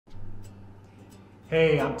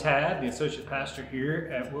Hey, I'm Tad, the Associate Pastor here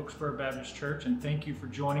at Wilkesboro Baptist Church, and thank you for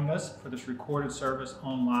joining us for this recorded service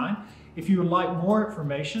online. If you would like more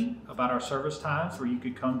information about our service times where you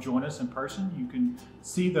could come join us in person, you can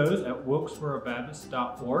see those at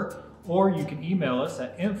wilkesborobaptist.org, or you can email us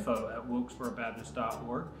at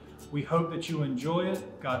info@wilkesborobaptist.org. We hope that you enjoy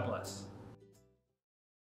it. God bless.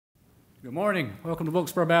 Good morning. Welcome to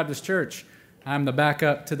Wilkesboro Baptist Church. I'm the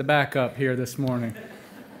backup to the backup here this morning.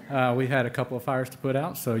 We had a couple of fires to put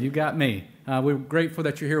out, so you got me. We're grateful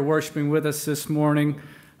that you're here worshiping with us this morning.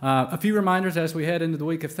 A few reminders as we head into the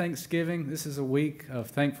week of Thanksgiving. This is a week of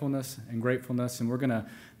thankfulness and gratefulness, and we're going to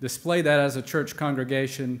display that as a church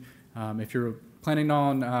congregation. If you're planning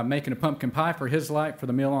on making a pumpkin pie for His Light for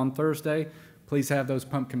the meal on Thursday, please have those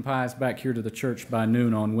pumpkin pies back here to the church by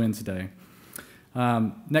noon on Wednesday.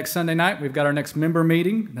 Next Sunday night, we've got our next member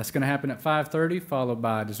meeting. That's going to happen at 5:30, followed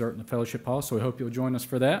by dessert in the fellowship hall, so we hope you'll join us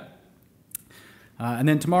for that. And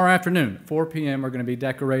then tomorrow afternoon, 4 p.m., we're going to be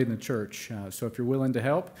decorating the church. So if you're willing to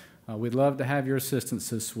help, we'd love to have your assistance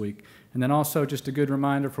this week. And then also just a good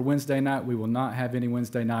reminder for Wednesday night, we will not have any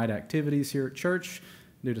Wednesday night activities here at church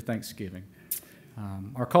due to Thanksgiving.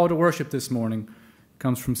 Our call to worship this morning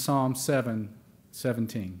comes from Psalm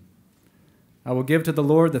 7:17. I will give to the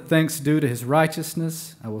Lord the thanks due to His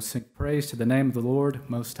righteousness. I will sing praise to the name of the Lord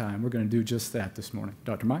Most High. And we're going to do just that this morning.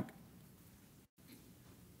 Dr. Mike?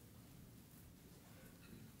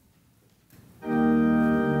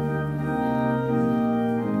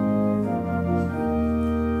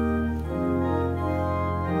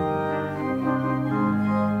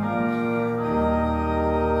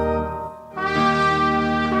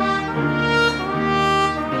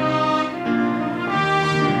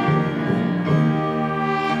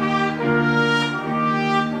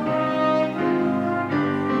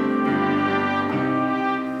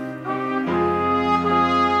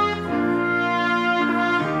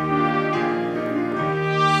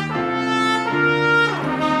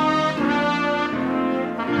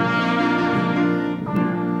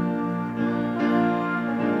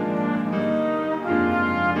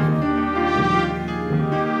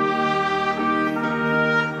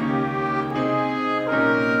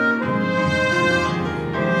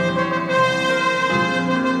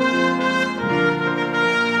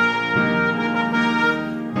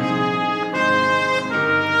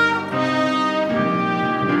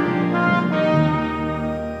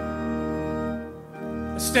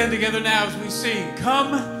 Stand together now as we sing,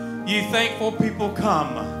 "Come, ye thankful people,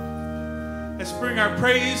 come." Let's bring our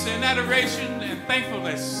praise and adoration and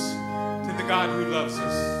thankfulness to the God who loves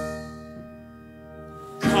us.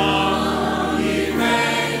 Come, ye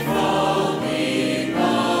thankful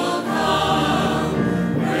people,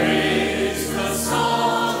 come. Praise the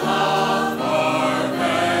song of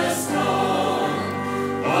harvest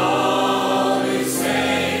home. All who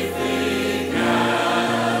safely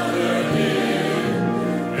gathered here.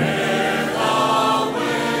 Praise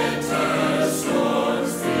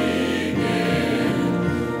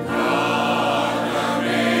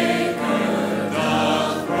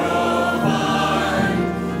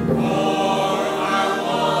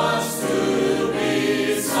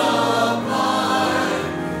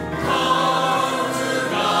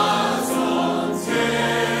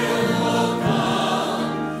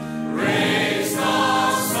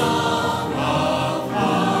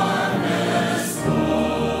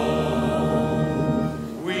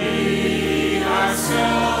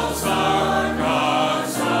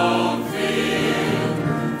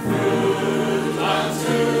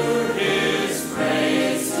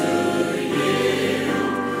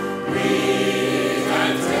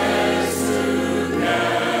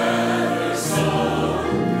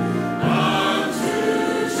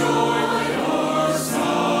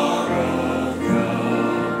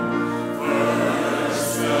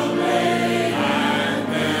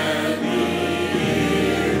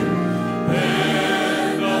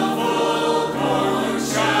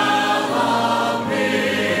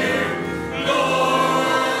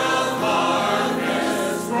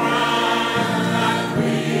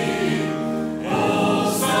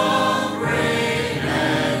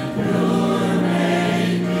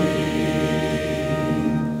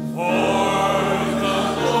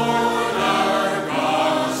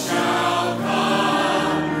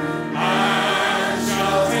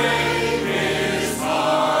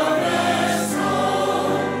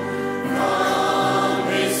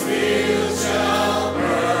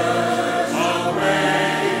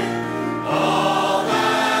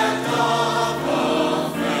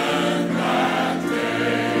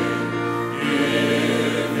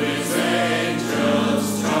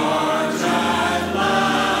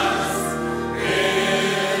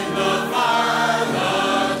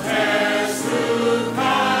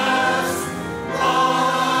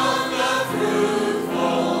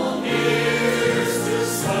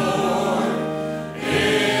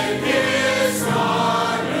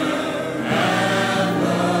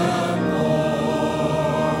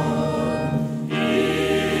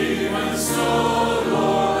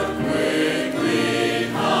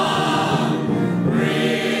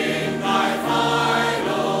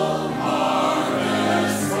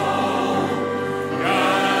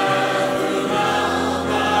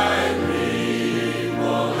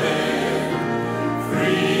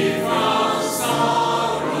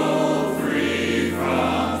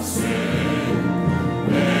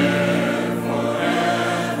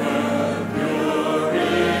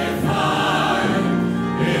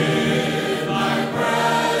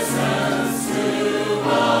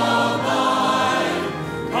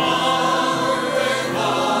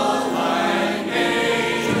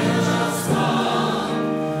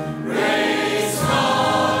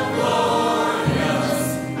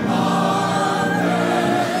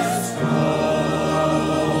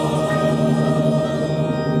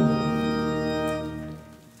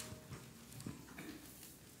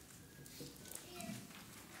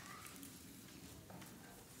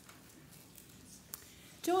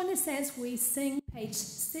Join us as we sing page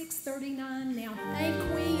 639, Now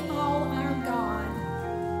Thank We All Our God.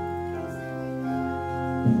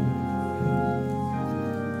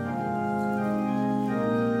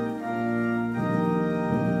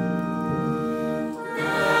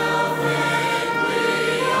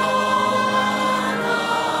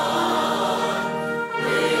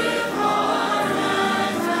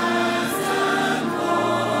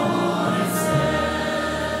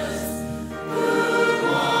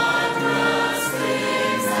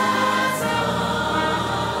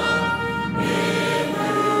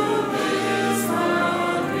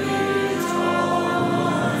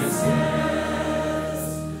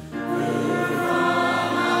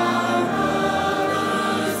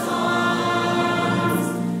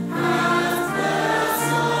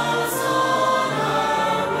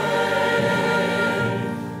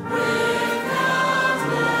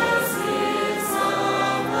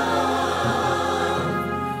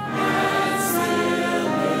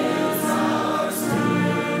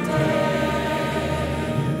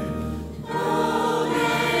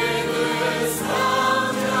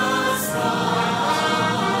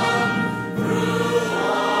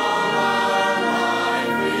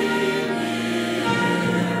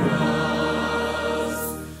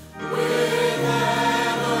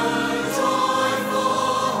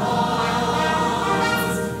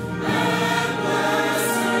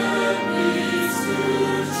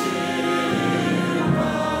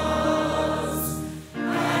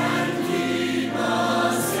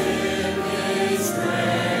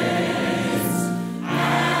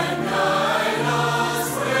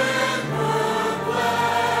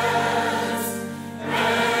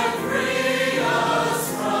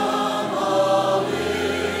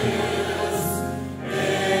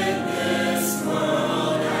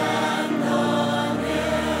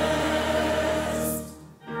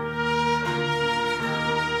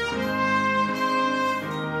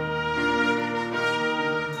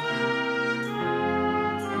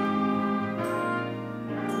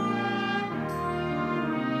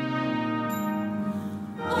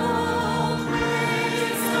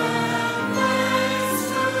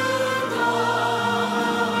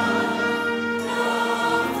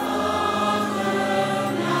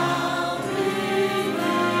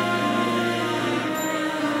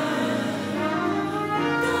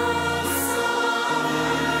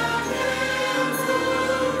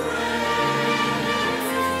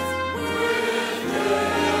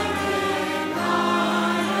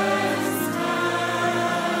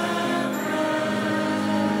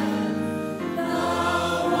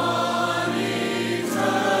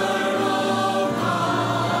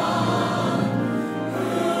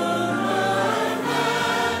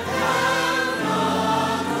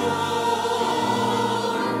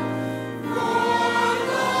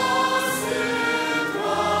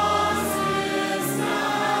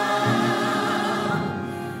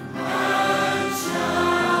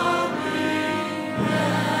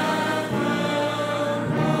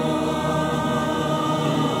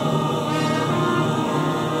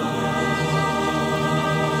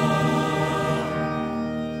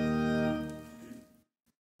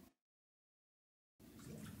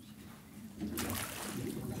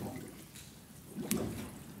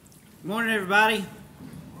 Good morning, everybody.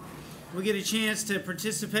 We get a chance to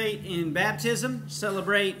participate in baptism,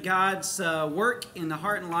 celebrate God's work in the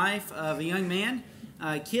heart and life of a young man.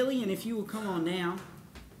 Killian, if you will come on now.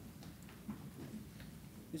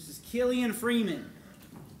 This is Killian Freeman.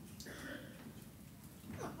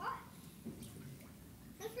 Oh, hot.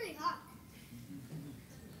 That's pretty hot.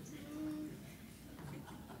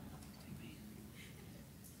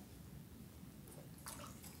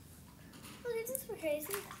 Look at this for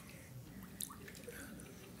crazy.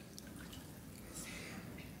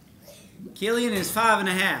 Killian is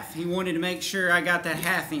 5.5. He wanted to make sure I got that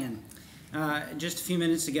half in just a few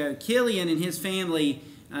minutes ago. Killian and his family,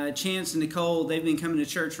 Chance and Nicole, they've been coming to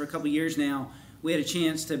church for a couple years now. We had a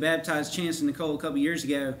chance to baptize Chance and Nicole a couple years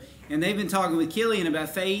ago, and they've been talking with Killian about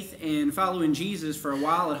faith and following Jesus for a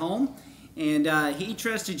while at home. And he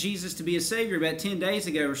trusted Jesus to be a Savior about 10 days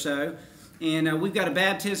ago or so. And we've got a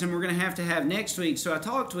baptism we're going to have next week. So I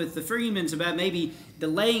talked with the Freemans about maybe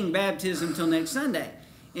delaying baptism till next Sunday.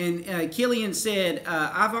 And Killian said,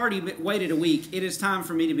 I've already waited a week. It is time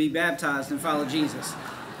for me to be baptized and follow Jesus.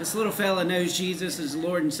 This little fella knows Jesus as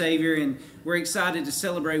Lord and Savior, and we're excited to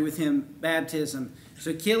celebrate with him baptism.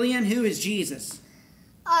 So Killian, who is Jesus?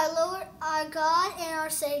 Our Lord, our God, and our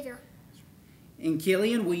Savior. And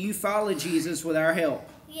Killian, will you follow Jesus with our help?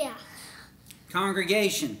 Yeah.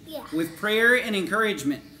 Congregation, Yeah. with prayer and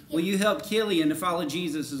encouragement, will you help Killian to follow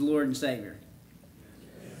Jesus as Lord and Savior?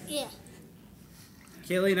 Yeah.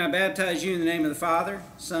 Killian, I baptize you in the name of the Father,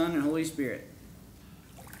 Son, and Holy Spirit.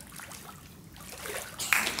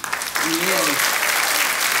 Amen.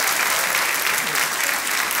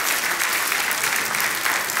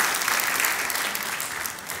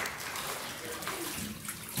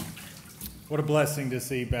 What a blessing to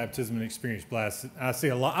see baptism and experience blessed. I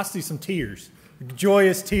see some tears,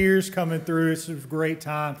 joyous tears coming through. It's a great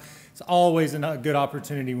time. It's always a good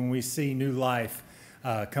opportunity when we see new life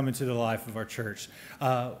come into the life of our church.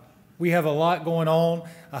 We have a lot going on.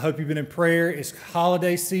 I hope you've been in prayer. It's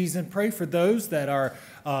holiday season. Pray for those that are,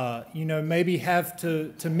 maybe have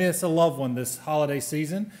to miss a loved one this holiday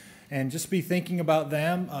season, and just be thinking about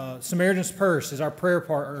them. Samaritan's Purse is our prayer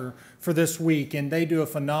partner for this week, and they do a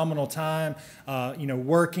phenomenal time,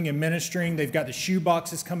 working and ministering. They've got the shoe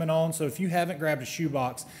boxes coming on, so if you haven't grabbed a shoe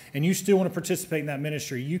box and you still want to participate in that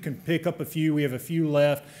ministry, you can pick up a few. We have a few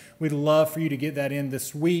left. We'd love for you to get that in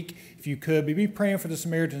this week if you could. But be praying for the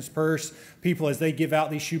Samaritan's Purse people as they give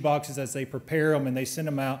out these shoe boxes, as they prepare them and they send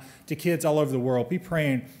them out to kids all over the world. Be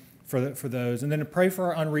praying for those. And then to pray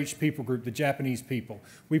for our unreached people group, the Japanese people.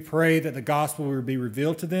 We pray that the gospel will be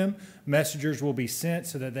revealed to them. Messengers will be sent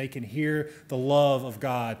so that they can hear the love of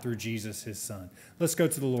God through Jesus, his son. Let's go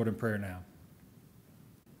to the Lord in prayer now.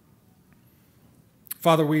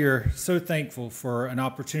 Father, we are so thankful for an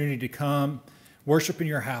opportunity to come, worship in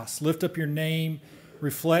your house, lift up your name,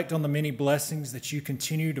 reflect on the many blessings that you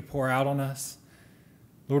continue to pour out on us.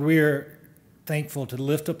 Lord, we are thankful to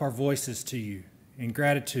lift up our voices to you in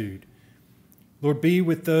gratitude. Lord, be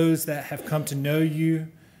with those that have come to know you.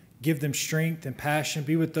 Give them strength and passion.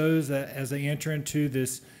 Be with those that as they enter into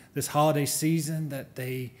this holiday season, that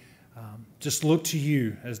they just look to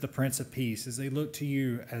you as the Prince of Peace, as they look to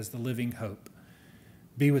you as the living hope.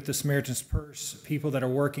 Be with the Samaritan's Purse, people that are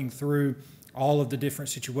working through all of the different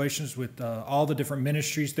situations with all the different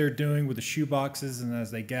ministries they're doing with the shoe boxes, and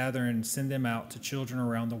as they gather and send them out to children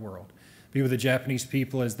around the world. Be with the Japanese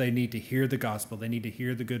people as they need to hear the gospel. They need to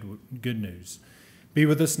hear the good news. Be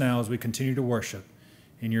with us now as we continue to worship.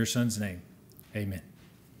 In your son's name, amen.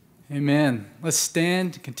 Amen. Let's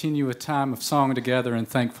stand and continue a time of song together and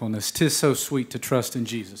thankfulness. 'Tis so sweet to trust in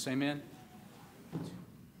Jesus. Amen.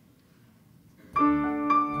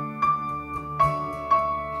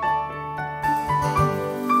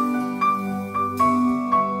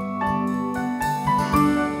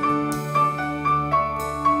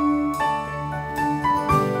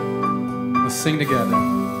 Sing together.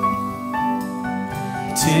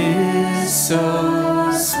 'Tis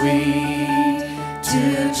so sweet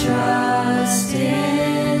to trust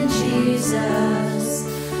in Jesus,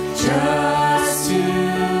 just to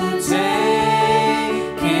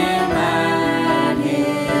take him at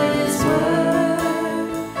his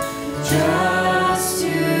word, just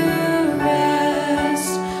to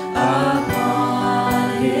rest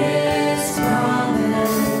upon his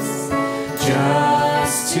promise,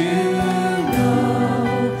 just to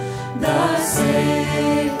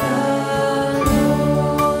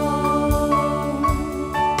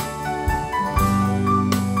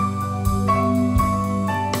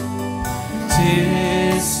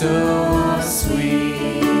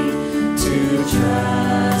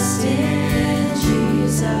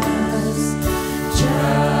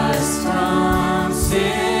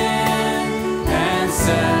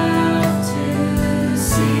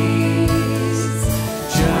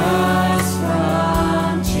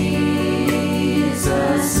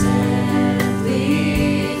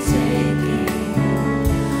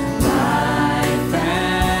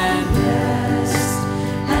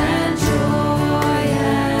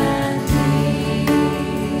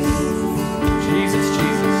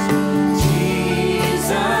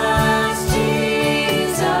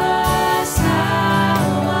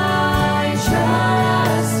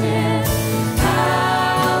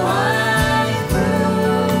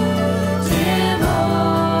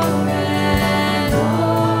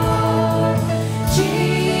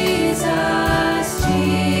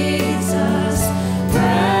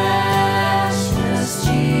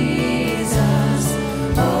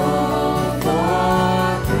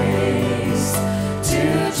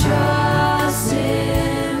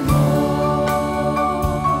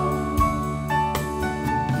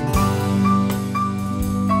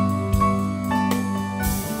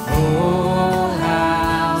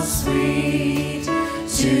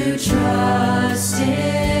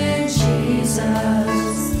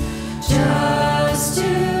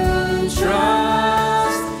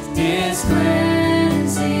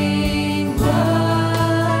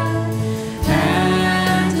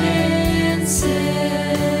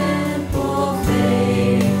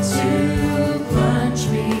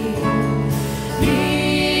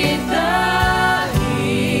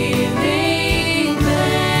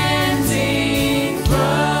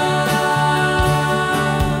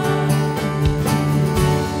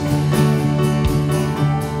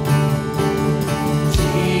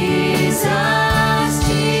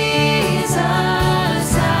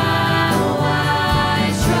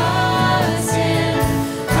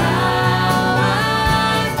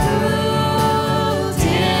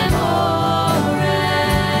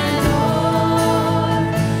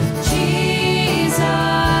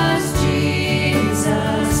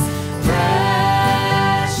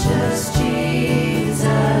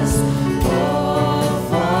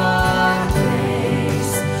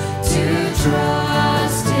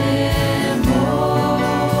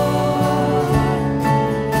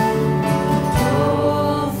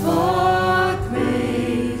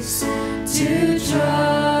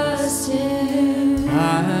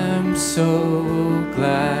so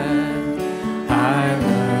glad I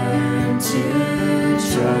learned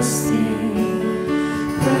to trust Thee.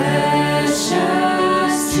 Precious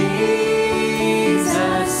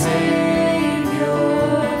Jesus, Savior,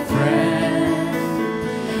 friend,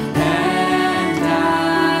 and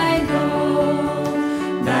I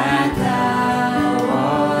know that Thou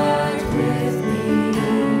art with me,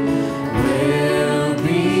 will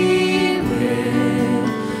be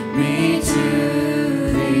with me to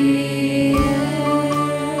the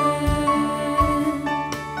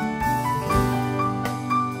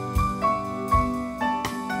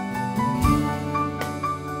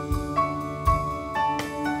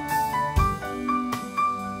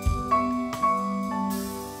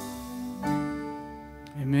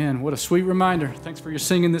Amen. What a sweet reminder. Thanks for your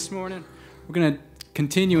singing this morning. We're going to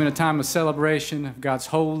continue in a time of celebration of God's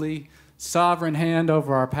holy, sovereign hand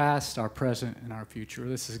over our past, our present, and our future.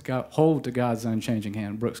 This is hold to God's unchanging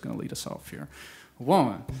hand. Brooke's going to lead us off here.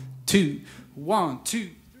 1, 2, 1, 2.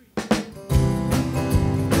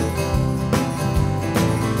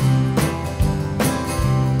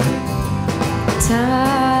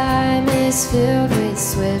 Time is filled with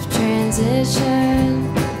swift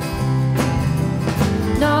transition.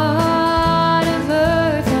 Not of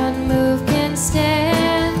earth unmoved can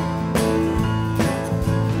stand.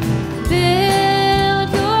 Build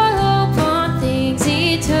your hope on things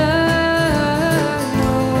eternal.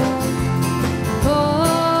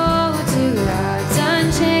 Hold to God's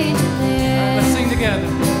unchanging hand. Let's sing together.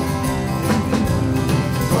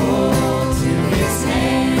 Hold to His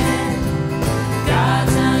hand,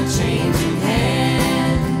 God's unchanging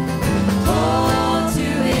hand. Hold to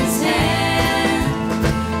His hand,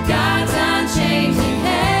 God's unchanging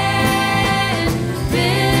hand.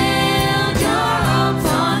 Build your hopes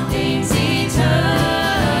on things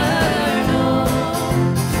eternal.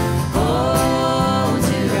 Hold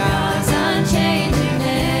to God's unchanging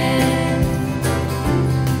hand.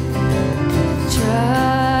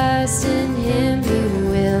 Trust in Him who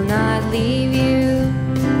will not leave you.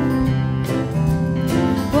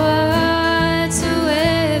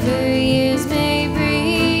 Whatsoever years may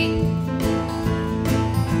bring,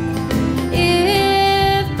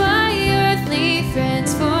 if by earthly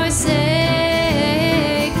friends forsaken,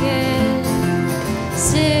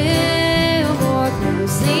 still more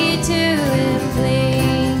closely to Him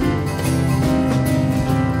cling.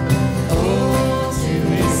 Hold to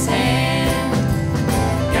His hand,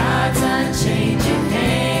 God's unchanging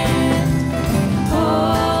hand.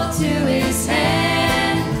 Hold to His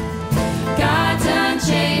hand, God's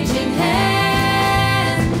unchanging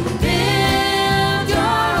hand. Build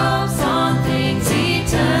your hopes on things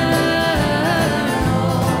eternal.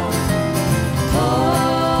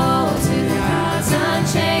 Hold to God's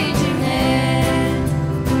unchanging hand.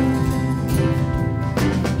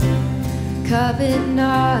 Covet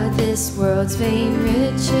not this world's vain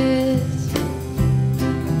riches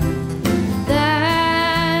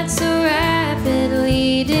that so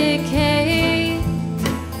rapidly decay.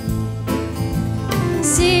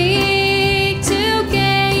 Seek to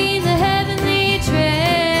gain the heavenly treasures.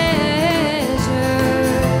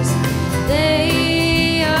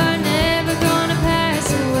 They are never gonna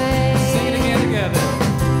pass away. Sing it again together.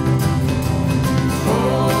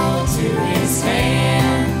 Hold to His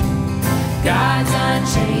hand, God's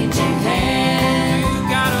unchanging hand. You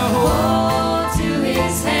gotta hold. Hold to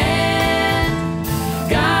His hand,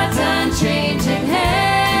 God's unchanging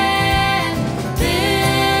hand.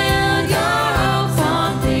 Build your hopes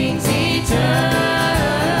on things eternal.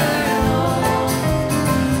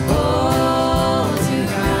 Hold to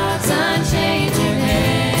God's unchanging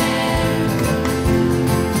hand.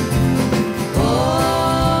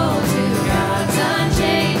 Hold to God's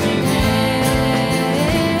unchanging hand.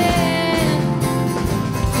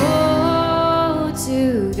 Hold to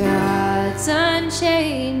God's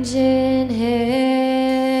unchanging hand.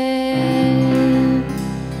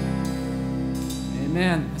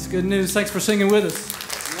 Amen. That's good news. Thanks for singing with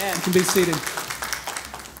us. Amen. You can be seated.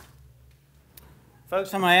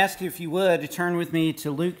 Folks, I'm going to ask you, if you would, to turn with me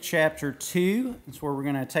to Luke chapter 2. That's where we're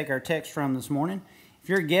going to take our text from this morning. If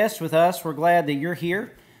you're a guest with us, we're glad that you're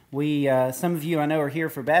here. Some of you I know are here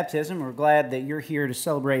for baptism. We're glad that you're here to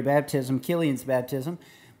celebrate baptism, Killian's baptism.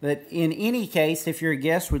 But in any case, if you're a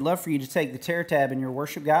guest, we'd love for you to take the Tear tab in your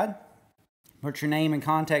worship guide. Put your name and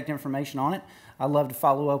contact information on it. I'd love to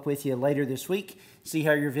follow up with you later this week, see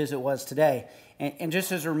how your visit was today. And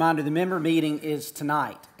just as a reminder, the member meeting is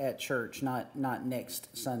tonight at church, not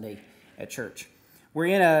next Sunday at church. We're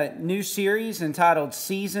in a new series entitled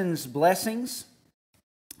Seasons Blessings.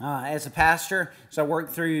 As a pastor, so I work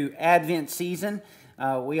through Advent season.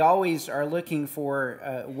 we always are looking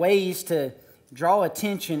for ways to draw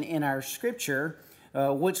attention in our Scripture,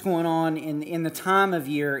 what's going on in the time of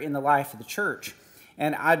year in the life of the church.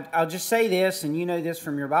 And I'll just say this, and you know this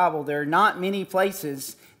from your Bible, there are not many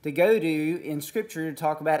places to go to in Scripture to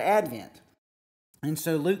talk about Advent. And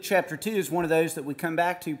so Luke chapter 2 is one of those that we come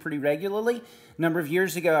back to pretty regularly. A number of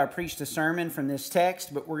years ago, I preached a sermon from this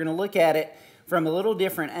text, but we're going to look at it from a little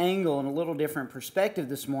different angle and a little different perspective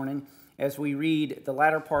this morning as we read the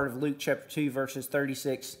latter part of Luke chapter 2, verses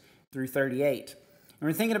 36 through 38. And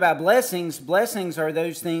we're thinking about blessings. Blessings are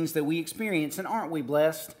those things that we experience, and aren't we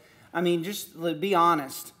blessed? I mean, just be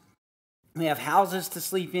honest. We have houses to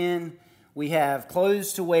sleep in. We have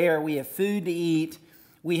clothes to wear. We have food to eat.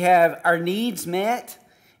 We have our needs met.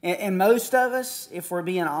 And most of us, if we're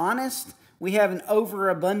being honest, we have an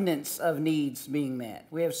overabundance of needs being met.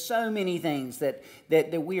 We have so many things that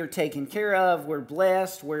we are taken care of. We're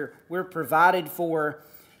blessed. We're provided for.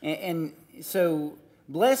 And so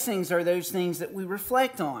blessings are those things that we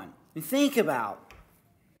reflect on and think about.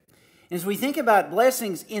 As we think about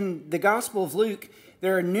blessings in the Gospel of Luke,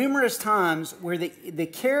 there are numerous times where the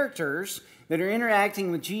characters that are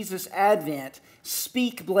interacting with Jesus' advent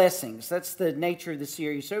speak blessings. That's the nature of the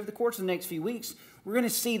series. So over the course of the next few weeks, we're going to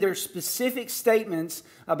see their specific statements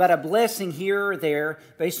about a blessing here or there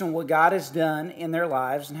based on what God has done in their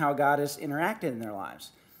lives and how God has interacted in their lives.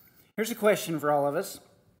 Here's a question for all of us.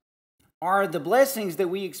 Are the blessings that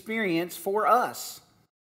we experience for us?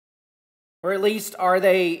 Or at least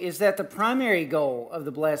is that the primary goal of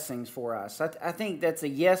the blessings for us? I think that's a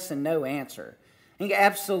yes and no answer. I think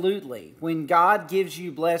absolutely. When God gives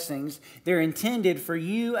you blessings, they're intended for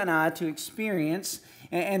you and I to experience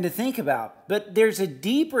and to think about. But there's a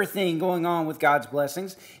deeper thing going on with God's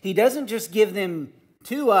blessings. He doesn't just give them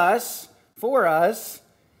to us, for us.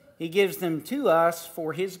 He gives them to us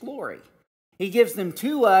for His glory. He gives them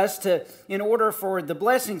to us in order for the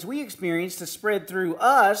blessings we experience to spread through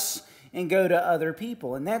us and go to other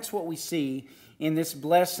people. And that's what we see in this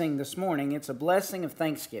blessing this morning. It's a blessing of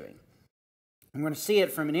thanksgiving. I'm going to see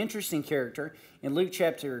it from an interesting character in Luke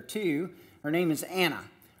chapter 2. Her name is Anna.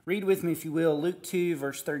 Read with me, if you will, Luke 2,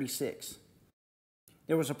 verse 36.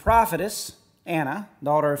 There was a prophetess, Anna,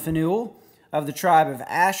 daughter of Phanuel, of the tribe of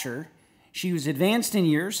Asher. She was advanced in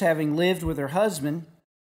years, having lived with her husband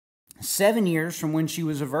 7 years from when she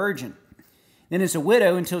was a virgin, then as a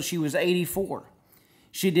widow until she was 84.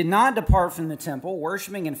 She did not depart from the temple,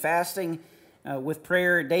 worshiping and fasting with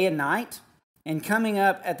prayer day and night. And coming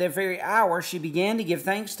up at that very hour, she began to give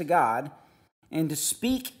thanks to God and to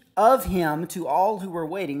speak of Him to all who were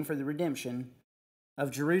waiting for the redemption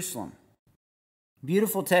of Jerusalem.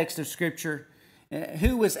 Beautiful text of Scripture.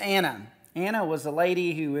 Who was Anna? Anna was a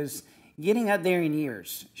lady who was getting up there in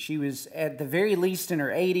years. She was at the very least in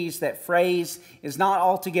her 80s. That phrase is not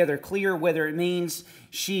altogether clear whether it means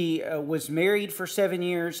she was married for 7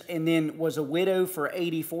 years and then was a widow for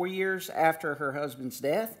 84 years after her husband's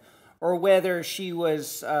death, or whether she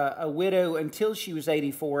was a widow until she was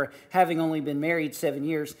 84, having only been married 7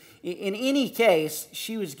 years. In any case,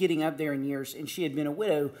 she was getting up there in years, and she had been a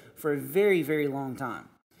widow for a very, very long time.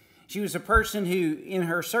 She was a person who, in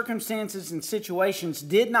her circumstances and situations,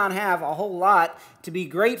 did not have a whole lot to be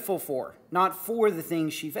grateful for, not for the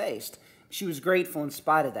things she faced. She was grateful in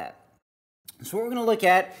spite of that. So what we're going to look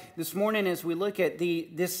at this morning as we look at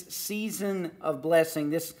this season of blessing,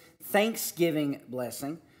 this Thanksgiving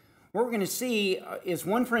blessing, what we're going to see is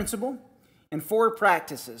one principle and 4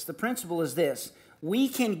 practices. The principle is this: we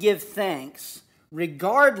can give thanks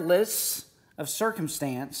regardless of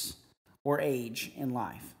circumstance or age in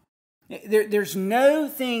life. There's no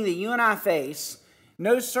thing that you and I face,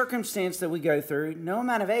 no circumstance that we go through, no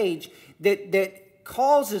amount of age that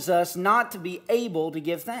causes us not to be able to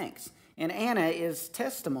give thanks. And Anna is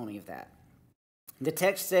testimony of that. The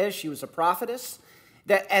text says she was a prophetess.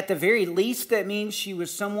 That at the very least, that means she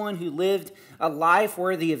was someone who lived a life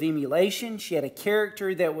worthy of emulation. She had a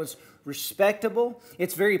character that was respectable.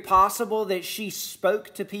 It's very possible that she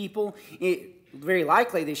spoke to people, very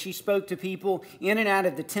likely that she spoke to people in and out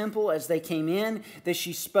of the temple as they came in, that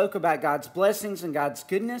she spoke about God's blessings and God's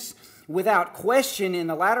goodness. Without question, in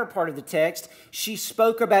the latter part of the text, she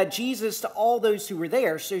spoke about Jesus to all those who were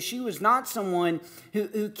there. So she was not someone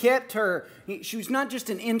who she was not just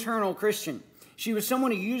an internal Christian. She was someone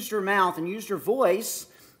who used her mouth and used her voice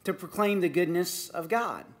to proclaim the goodness of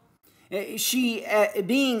God. She,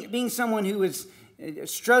 being someone who was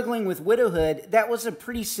struggling with widowhood, that was a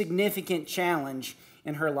pretty significant challenge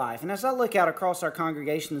in her life. And as I look out across our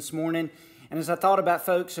congregation this morning, and as I thought about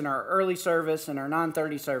folks in our early service and our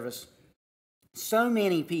 9:30 service, so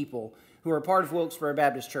many people who are part of Wilkesboro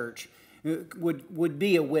Baptist Church would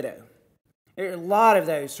be a widow. There are a lot of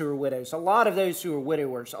those who are widows, a lot of those who are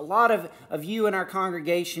widowers, a lot of you in our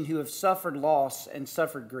congregation who have suffered loss and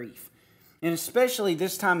suffered grief. And especially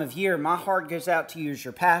this time of year, my heart goes out to you as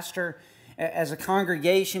your pastor, as a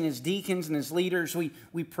congregation, as deacons and as leaders.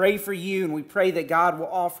 We pray for you, and we pray that God will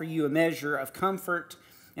offer you a measure of comfort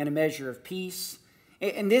and a measure of peace.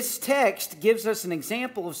 And this text gives us an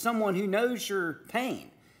example of someone who knows your pain.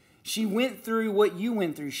 She went through what you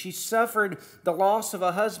went through. She suffered the loss of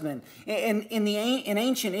a husband. And in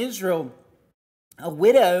ancient Israel, a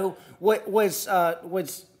widow was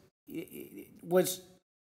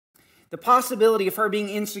the possibility of her being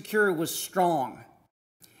insecure was strong.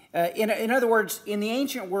 In other words, in the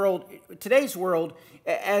ancient world, today's world,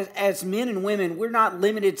 as men and women, we're not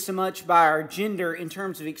limited so much by our gender in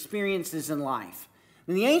terms of experiences in life.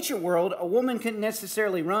 In the ancient world, a woman couldn't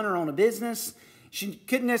necessarily run her own business. She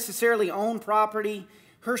couldn't necessarily own property.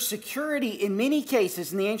 Her security, in many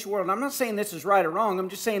cases in the ancient world, and I'm not saying this is right or wrong, I'm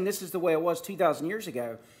just saying this is the way it was 2,000 years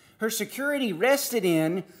ago. Her security rested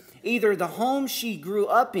in either the home she grew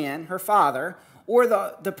up in, her father, or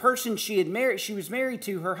the person she was married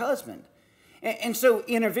to, her husband. And so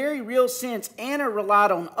in a very real sense, Anna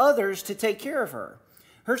relied on others to take care of her.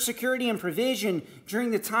 Her security and provision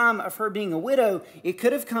during the time of her being a widow, it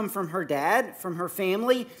could have come from her dad, from her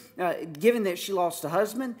family, given that she lost a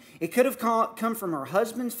husband. It could have come from her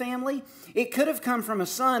husband's family. It could have come from a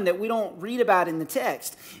son that we don't read about in the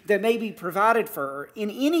text that may be provided for her.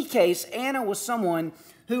 In any case, Anna was someone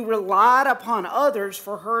who relied upon others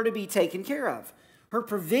for her to be taken care of. Her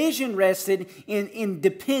provision rested in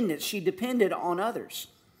dependence. She depended on others.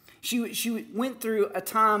 She went through a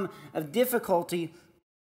time of difficulty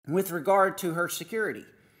with regard to her security.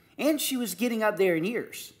 And she was getting up there in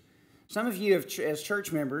years. Some of you, as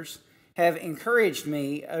church members, have encouraged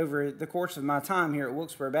me over the course of my time here at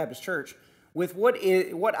Wilkesboro Baptist Church with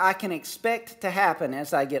what I can expect to happen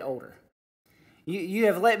as I get older. You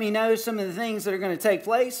have let me know some of the things that are going to take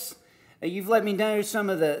place. You've let me know some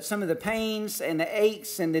of the pains and the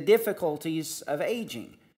aches and the difficulties of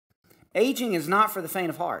aging. Aging is not for the faint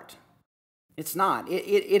of heart. It's not.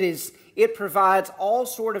 It provides all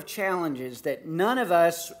sort of challenges that none of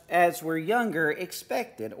us, as we're younger,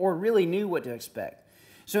 expected or really knew what to expect.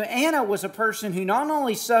 So Anna was a person who not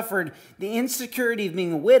only suffered the insecurity of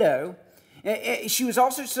being a widow, she was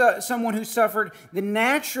also someone who suffered the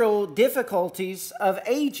natural difficulties of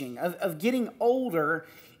aging, of getting older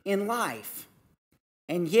in life.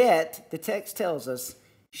 And yet, the text tells us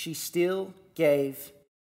she still gave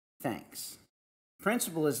thanks. The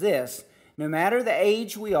principle is this: no matter the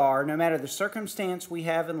age we are, no matter the circumstance we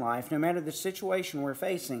have in life, no matter the situation we're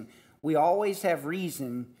facing, we always have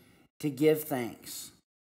reason to give thanks.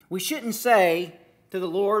 We shouldn't say to the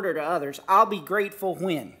Lord or to others, "I'll be grateful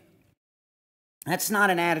when." That's not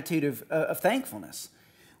an attitude of thankfulness.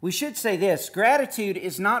 We should say this: gratitude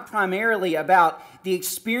is not primarily about the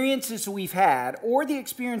experiences we've had or the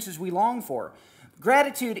experiences we long for.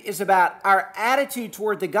 Gratitude is about our attitude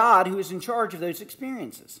toward the God who is in charge of those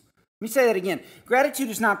experiences. Let me say that again. Gratitude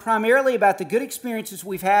is not primarily about the good experiences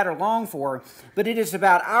we've had or long for, but it is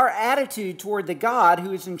about our attitude toward the God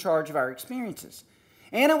who is in charge of our experiences.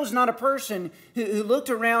 Anna was not a person who looked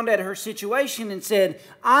around at her situation and said,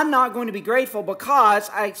 "I'm not going to be grateful because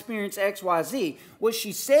I experienced X, Y, Z." What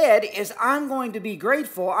she said is, "I'm going to be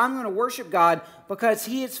grateful. I'm going to worship God because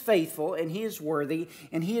He is faithful and He is worthy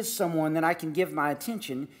and He is someone that I can give my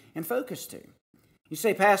attention and focus to." You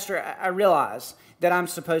say, "Pastor, I realize that I'm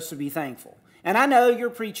supposed to be thankful. And I know you're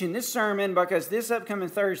preaching this sermon because this upcoming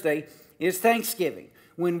Thursday is Thanksgiving,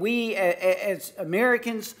 when we as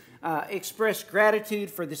Americans express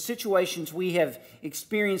gratitude for the situations we have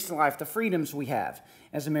experienced in life, the freedoms we have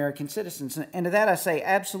as American citizens." And to that I say,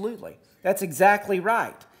 absolutely. That's exactly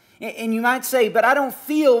right. And you might say, "But I don't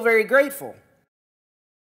feel very grateful."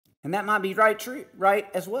 And that might be right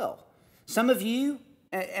as well. Some of you,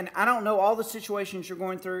 and I don't know all the situations you're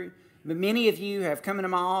going through, but many of you have come into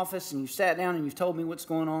my office and you've sat down and you've told me what's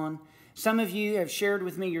going on. Some of you have shared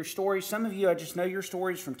with me your stories. Some of you, I just know your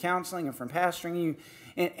stories from counseling and from pastoring you.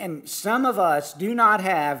 And some of us do not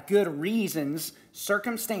have good reasons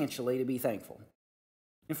circumstantially to be thankful.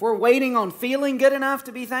 If we're waiting on feeling good enough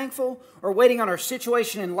to be thankful, or waiting on our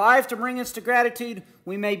situation in life to bring us to gratitude,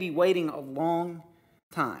 we may be waiting a long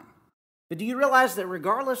time. But do you realize that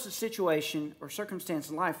regardless of situation or circumstance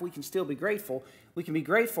in life, we can still be grateful? We can be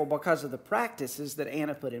grateful because of the practices that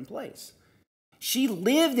Anna put in place. She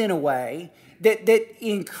lived in a way that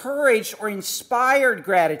encouraged or inspired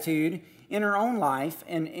gratitude in her own life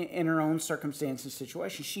and in her own circumstances and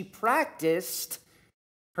situations. She practiced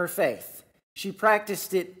her faith. She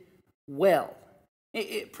practiced it well.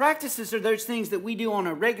 Practices are those things that we do on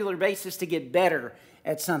a regular basis to get better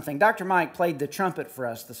at something. Dr. Mike played the trumpet for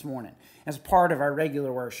us this morning as part of our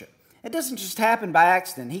regular worship. It doesn't just happen by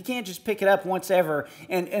accident. He can't just pick it up once ever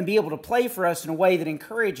and be able to play for us in a way that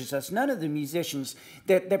encourages us. None of the musicians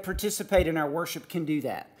that participate in our worship can do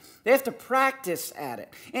that. They have to practice at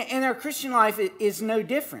it. And our Christian life is no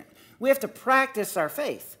different. We have to practice our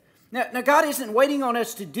faith. Now, God isn't waiting on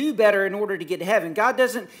us to do better in order to get to heaven. God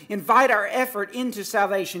doesn't invite our effort into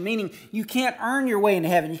salvation, meaning you can't earn your way into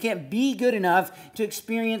heaven. You can't be good enough to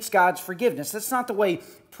experience God's forgiveness. That's not the way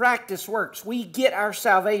practice works. We get our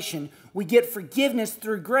salvation. We get forgiveness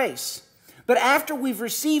through grace. But after we've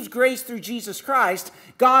received grace through Jesus Christ,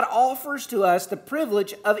 God offers to us the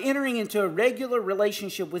privilege of entering into a regular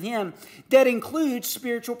relationship with Him that includes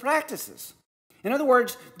spiritual practices. In other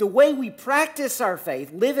words, the way we practice our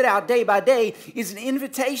faith, live it out day by day, is an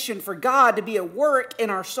invitation for God to be at work in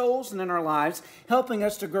our souls and in our lives, helping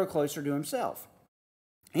us to grow closer to Himself.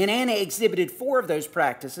 And Anna exhibited 4 of those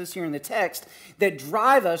practices here in the text that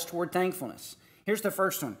drive us toward thankfulness. Here's the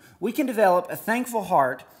first one. We can develop a thankful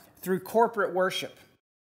heart through corporate worship.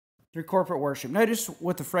 Through corporate worship. Notice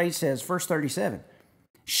what the phrase says, verse 37.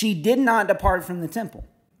 She did not depart from the temple.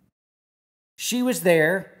 She was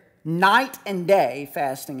there night and day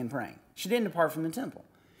fasting and praying. She didn't depart from the temple.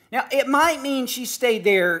 Now, it might mean she stayed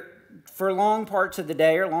there for long parts of the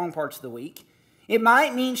day or long parts of the week. It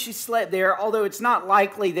might mean she slept there, although it's not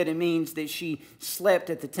likely that it means that she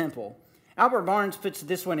slept at the temple. Albert Barnes puts it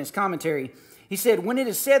this way in his commentary. He said, when it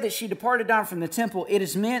is said that she departed not from the temple, it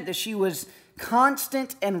is meant that she was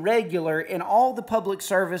constant and regular in all the public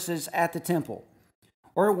services at the temple,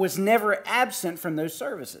 or was never absent from those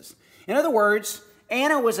services. In other words,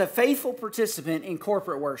 Anna was a faithful participant in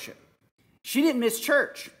corporate worship. She didn't miss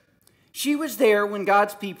church. She was there when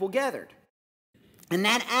God's people gathered. And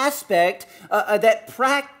that aspect, that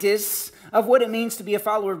practice of what it means to be a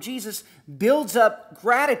follower of Jesus builds up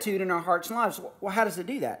gratitude in our hearts and lives. Well, how does it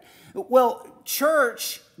do that? Well,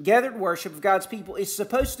 church, gathered worship of God's people, is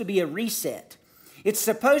supposed to be a reset. It's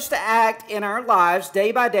supposed to act in our lives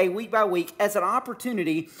day by day, week by week, as an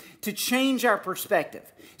opportunity to change our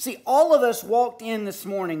perspective. See, all of us walked in this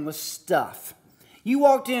morning with stuff. You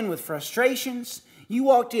walked in with frustrations. You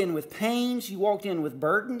walked in with pains. You walked in with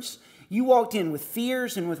burdens. You walked in with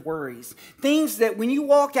fears and with worries. Things that when you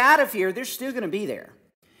walk out of here, they're still going to be there.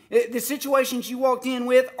 The situations you walked in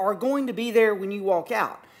with are going to be there when you walk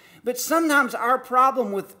out. But sometimes our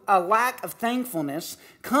problem with a lack of thankfulness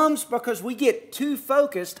comes because we get too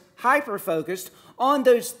focused, hyper-focused on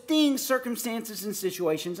those things, circumstances, and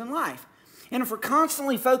situations in life. And if we're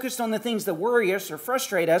constantly focused on the things that worry us or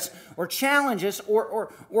frustrate us or challenge us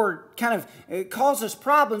or kind of cause us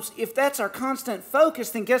problems, if that's our constant focus,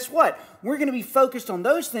 then guess what? We're going to be focused on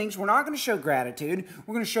those things. We're not going to show gratitude.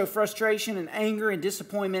 We're going to show frustration and anger and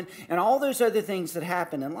disappointment and all those other things that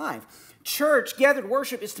happen in life. Church, gathered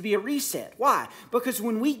worship, is to be a reset. Why? Because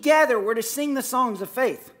when we gather, we're to sing the songs of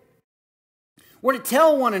faith. We're to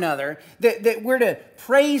tell one another that we're to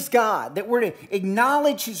praise God, that we're to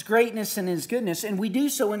acknowledge His greatness and His goodness, and we do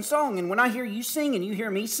so in song. And when I hear you sing and you hear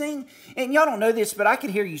me sing, and y'all don't know this, but I could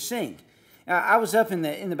hear you sing. I was up in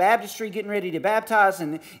the baptistry getting ready to baptize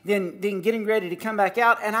and then getting ready to come back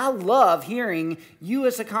out, and I love hearing you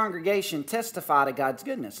as a congregation testify to God's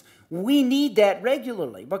goodness. We need that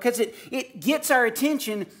regularly because it gets our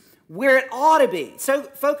attention where it ought to be. So,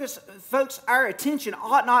 folks, our attention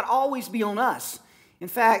ought not always be on us. In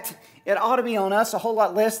fact, it ought to be on us a whole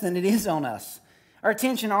lot less than it is on us. Our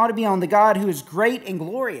attention ought to be on the God who is great and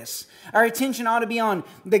glorious. Our attention ought to be on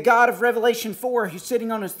the God of Revelation 4 who's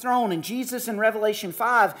sitting on His throne, and Jesus in Revelation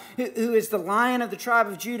 5 who is the Lion of the tribe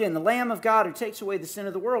of Judah and the Lamb of God who takes away the sin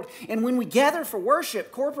of the world. And when we gather for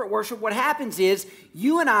worship, corporate worship, what happens is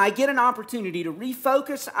you and I get an opportunity to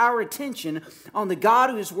refocus our attention on the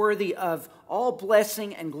God who is worthy of all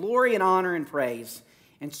blessing and glory and honor and praise,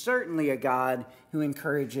 and certainly a God who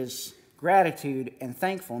encourages gratitude and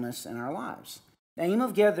thankfulness in our lives. The aim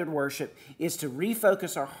of gathered worship is to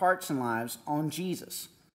refocus our hearts and lives on Jesus.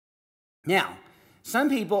 Now, some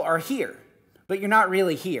people are here, but you're not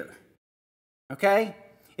really here. Okay?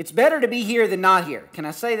 It's better to be here than not here. Can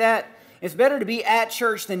I say that? It's better to be at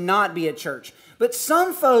church than not be at church. But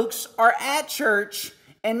some folks are at church,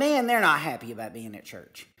 and man, they're not happy about being at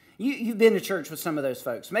church. You've been to church with some of those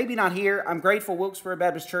folks. Maybe not here. I'm grateful Wilkesboro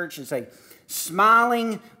Baptist Church is a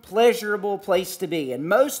smiling, pleasurable place to be. And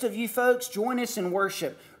most of you folks join us in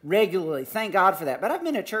worship regularly. Thank God for that. But I've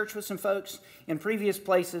been at church with some folks in previous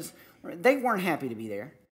places where they weren't happy to be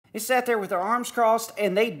there. They sat there with their arms crossed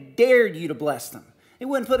and they dared you to bless them. They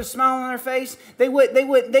wouldn't put a smile on their face. They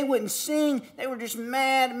wouldn't sing. They were just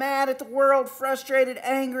mad at the world, frustrated,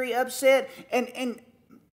 angry, upset. And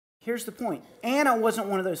here's the point. Anna wasn't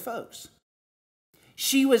one of those folks.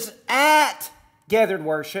 She was at gathered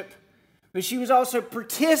worship, but she was also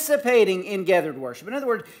participating in gathered worship. In other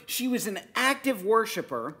words, she was an active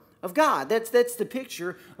worshiper of God. That's the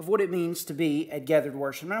picture of what it means to be at gathered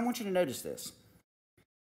worship. And I want you to notice this.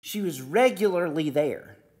 She was regularly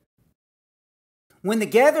there. When the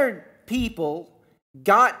gathered people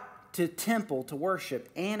got to temple to worship,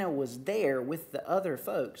 Anna was there with the other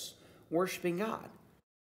folks worshiping God.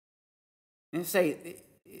 And say,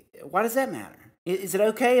 why does that matter? Is it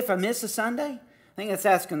okay if I miss a Sunday? I think that's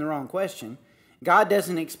asking the wrong question. God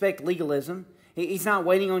doesn't expect legalism. He's not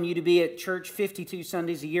waiting on you to be at church 52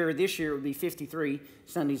 Sundays a year. This year it would be 53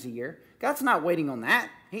 Sundays a year. God's not waiting on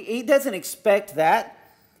that. He doesn't expect that.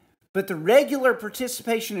 But the regular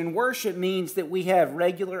participation in worship means that we have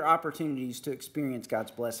regular opportunities to experience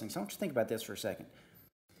God's blessings. I want you to think about this for a second.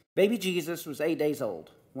 Baby Jesus was 8 days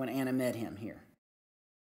old when Anna met him here.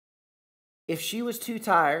 If she was too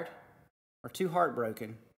tired or too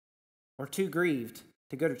heartbroken or too grieved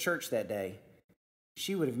to go to church that day,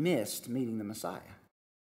 she would have missed meeting the Messiah.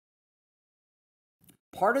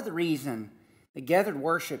 Part of the reason that gathered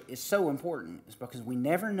worship is so important is because we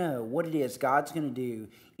never know what it is God's going to do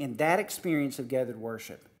in that experience of gathered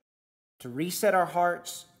worship to reset our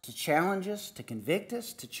hearts, to challenge us, to convict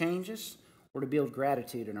us, to change us, or to build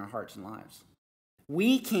gratitude in our hearts and lives.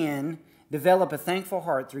 We can develop a thankful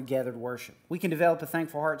heart through gathered worship. We can develop a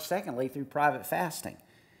thankful heart, secondly, through private fasting.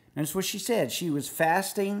 Notice what she said. She was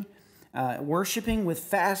fasting, worshiping with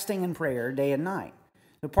fasting and prayer day and night.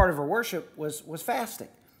 The part of her worship was fasting.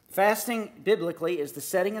 Fasting, biblically, is the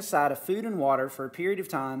setting aside of food and water for a period of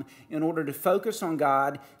time in order to focus on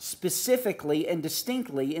God specifically and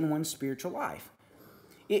distinctly in one's spiritual life.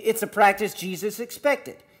 It's a practice Jesus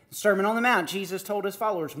expected. The Sermon on the Mount, Jesus told his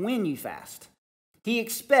followers, when you fast. He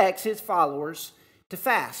expects his followers to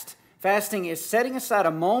fast. Fasting is setting aside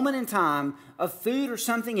a moment in time of food or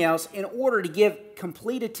something else in order to give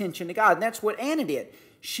complete attention to God. And that's what Anna did.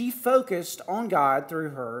 She focused on God through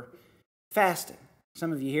her fasting.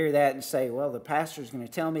 Some of you hear that and say, well, the pastor's going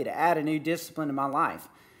to tell me to add a new discipline to my life.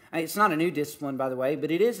 It's not a new discipline, by the way,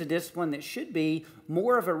 but it is a discipline that should be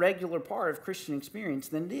more of a regular part of Christian experience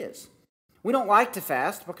than it is. We don't like to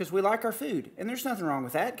fast because we like our food, and there's nothing wrong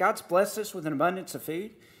with that. God's blessed us with an abundance of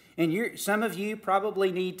food, and some of you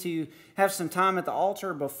probably need to have some time at the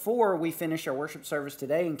altar before we finish our worship service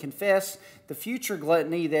today and confess the future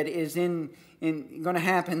gluttony that is going to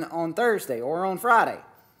happen on Thursday or on Friday.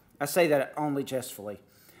 I say that only jestfully.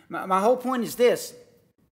 My whole point is this.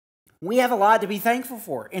 We have a lot to be thankful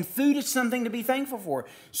for, and food is something to be thankful for.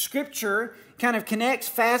 Scripture kind of connects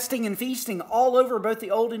fasting and feasting all over both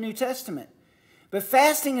the Old and New Testament. But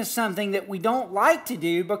fasting is something that we don't like to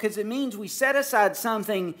do because it means we set aside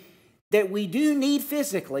something that we do need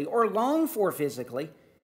physically or long for physically,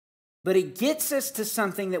 but it gets us to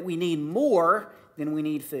something that we need more than we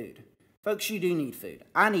need food. Folks, you do need food.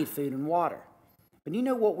 I need food and water. But you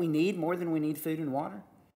know what we need more than we need food and water?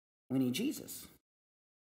 We need Jesus.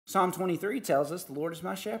 Psalm 23 tells us, the Lord is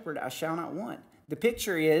my shepherd, I shall not want. The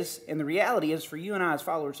picture is, and the reality is for you and I as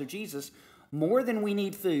followers of Jesus, more than we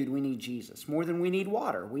need food, we need Jesus. More than we need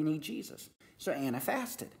water, we need Jesus. So Anna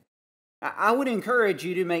fasted. I would encourage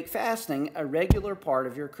you to make fasting a regular part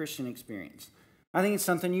of your Christian experience. I think it's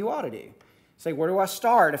something you ought to do. Say, where do I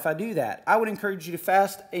start if I do that? I would encourage you to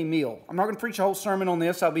fast a meal. I'm not going to preach a whole sermon on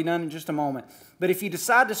this. I'll be done in just a moment. But if you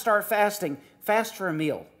decide to start fasting, fast for a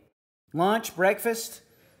meal. Lunch, breakfast,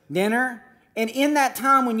 dinner. And in that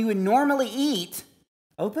time when you would normally eat,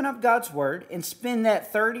 open up God's Word and spend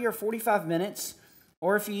that 30 or 45 minutes,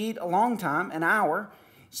 or if you eat a long time, an hour,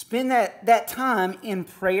 spend that time in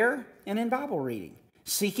prayer and in Bible reading,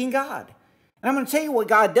 seeking God. And I'm going to tell you what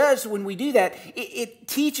God does when we do that. It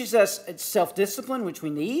teaches us self-discipline, which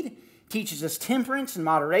we need. Teaches us temperance and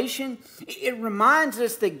moderation. It reminds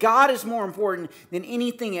us that God is more important than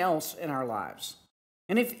anything else in our lives.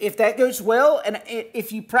 And if that goes well, and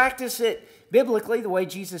if you practice it biblically the way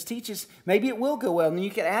Jesus teaches, maybe it will go well. And then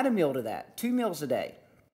you can add a meal to that, 2 meals a day.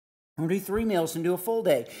 Or do 3 meals and do a full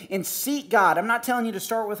day. And seek God. I'm not telling you to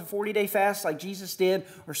start with a 40-day fast like Jesus did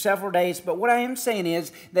or several days. But what I am saying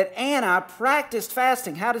is that Anna practiced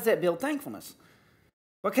fasting. How does that build thankfulness?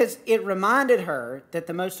 Because it reminded her that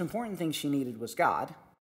the most important thing she needed was God,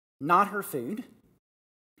 not her food,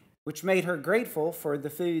 which made her grateful for the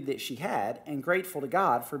food that she had and grateful to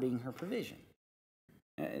God for being her provision.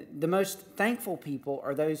 The most thankful people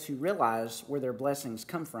are those who realize where their blessings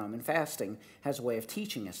come from, and fasting has a way of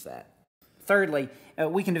teaching us that. Thirdly,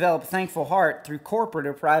 we can develop a thankful heart through corporate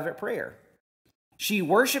or private prayer. She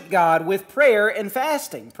worshiped God with prayer and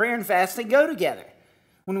fasting. Prayer and fasting go together.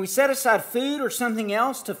 When we set aside food or something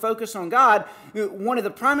else to focus on God, one of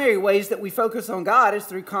the primary ways that we focus on God is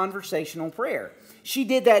through conversational prayer. She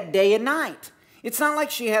did that day and night. It's not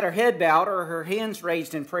like she had her head bowed or her hands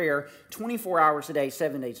raised in prayer 24 hours a day,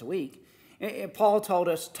 7 days a week. Paul taught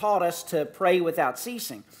us to pray without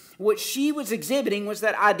ceasing. What she was exhibiting was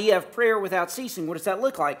that idea of prayer without ceasing. What does that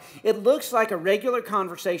look like? It looks like a regular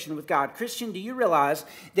conversation with God. Christian, do you realize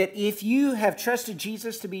that if you have trusted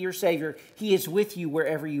Jesus to be your Savior, He is with you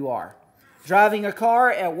wherever you are? Driving a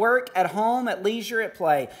car, at work, at home, at leisure, at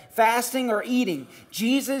play, fasting or eating,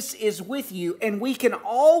 Jesus is with you, and we can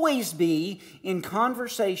always be in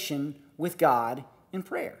conversation with God in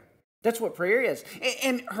prayer. That's what prayer is.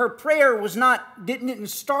 And her prayer didn't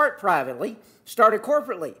start privately, started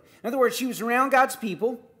corporately. In other words, she was around God's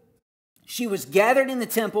people. She was gathered in the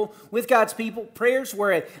temple with God's people. Prayers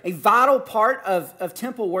were a vital part of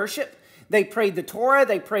temple worship. They prayed the Torah,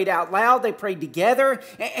 they prayed out loud, they prayed together,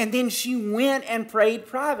 and then she went and prayed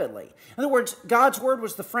privately. In other words, God's Word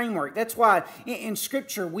was the framework. That's why in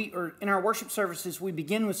Scripture, in our worship services, we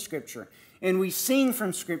begin with Scripture. And we sing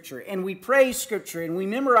from Scripture, and we praise Scripture, and we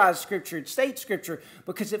memorize Scripture, and state Scripture,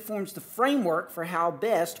 because it forms the framework for how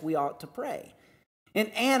best we ought to pray. And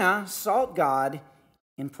Anna sought God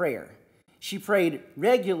in prayer. She prayed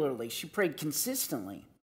regularly. She prayed consistently.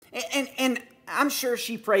 And I'm sure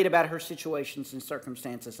she prayed about her situations and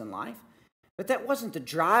circumstances in life, but that wasn't the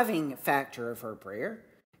driving factor of her prayer.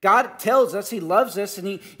 God tells us He loves us and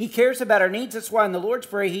He cares about our needs. That's why in the Lord's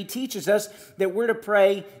Prayer He teaches us that we're to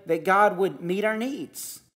pray that God would meet our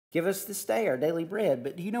needs. Give us this day our daily bread.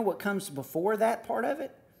 But do you know what comes before that part of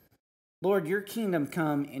it? Lord, your kingdom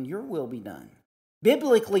come and your will be done.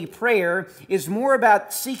 Biblically, prayer is more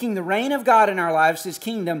about seeking the reign of God in our lives, His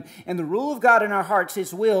kingdom, and the rule of God in our hearts,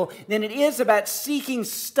 His will, than it is about seeking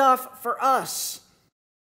stuff for us.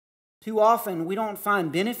 Too often, we don't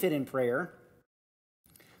find benefit in prayer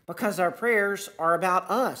because our prayers are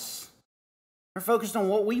about us. We're focused on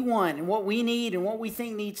what we want and what we need and what we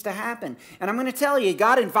think needs to happen. And I'm going to tell you,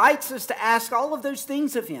 God invites us to ask all of those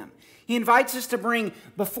things of Him. He invites us to bring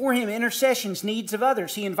before Him intercessions, needs of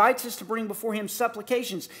others. He invites us to bring before Him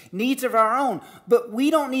supplications, needs of our own. But we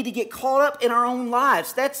don't need to get caught up in our own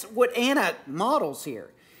lives. That's what Anna models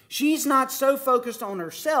here. She's not so focused on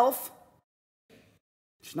herself.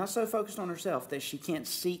 She's not so focused on herself that she can't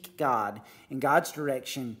seek God and God's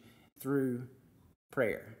direction through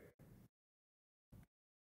prayer.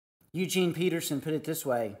 Eugene Peterson put it this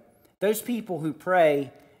way: those people who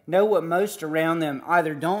pray know what most around them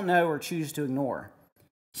either don't know or choose to ignore.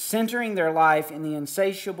 Centering their life in the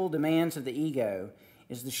insatiable demands of the ego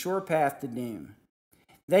is the sure path to doom.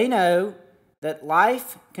 They know that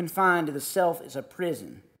life confined to the self is a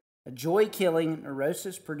prison, a joy-killing,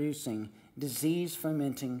 neurosis-producing,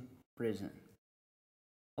 disease-fomenting prison.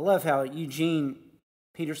 I love how Eugene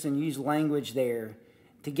Peterson used language there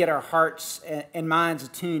to get our hearts and minds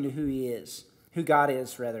attuned to who God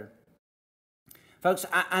is, rather. Folks,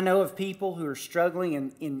 I know of people who are struggling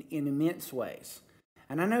in immense ways.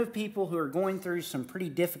 And I know of people who are going through some pretty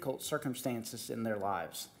difficult circumstances in their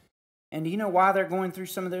lives. And do you know why they're going through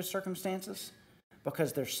some of those circumstances?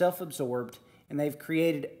 Because they're self-absorbed and they've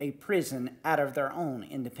created a prison out of their own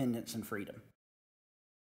independence and freedom.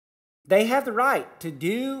 They have the right to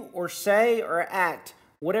do or say or act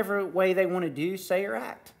whatever way they want to do, say, or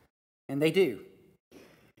act. And they do.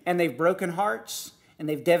 And they've broken hearts and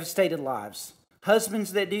they've devastated lives.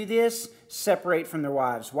 Husbands that do this separate from their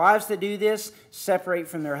wives. Wives that do this separate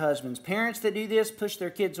from their husbands. Parents that do this push their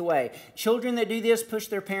kids away. Children that do this push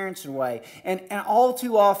their parents away. And all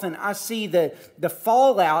too often I see the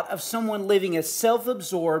fallout of someone living a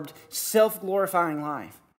self-absorbed, self-glorifying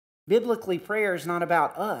life. Biblically, prayer is not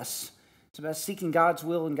about us. It's about seeking God's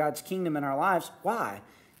will and God's kingdom in our lives. Why?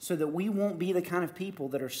 So that we won't be the kind of people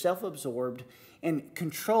that are self-absorbed and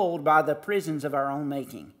controlled by the prisons of our own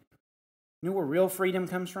making. You know where real freedom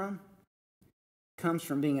comes from? It comes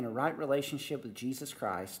from being in a right relationship with Jesus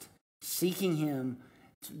Christ, seeking Him,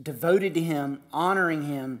 devoted to Him, honoring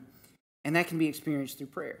Him, and that can be experienced through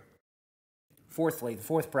prayer. Fourthly, the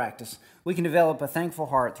fourth practice, we can develop a thankful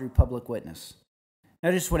heart through public witness.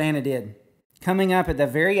 Notice what Anna did. Coming up at the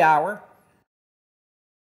very hour,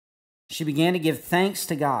 she began to give thanks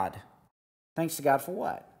to God. Thanks to God for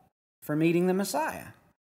what? For meeting the Messiah.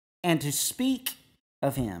 And to speak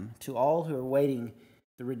of Him to all who are waiting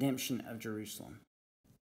the redemption of Jerusalem.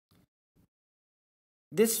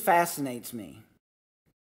 This fascinates me.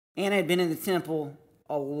 Anna had been in the temple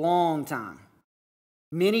a long time.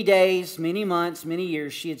 Many days, many months, many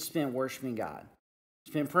years she had spent worshiping God.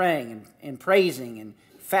 Spent praying and praising and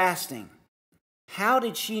fasting. How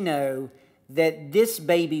did she know that this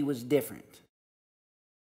baby was different?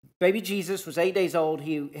 Baby Jesus was 8 days old.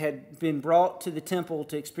 He had been brought to the temple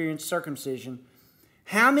to experience circumcision.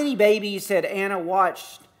 How many babies had Anna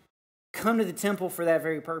watched come to the temple for that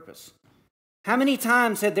very purpose? How many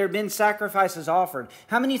times had there been sacrifices offered?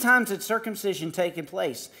 How many times had circumcision taken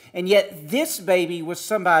place? And yet this baby was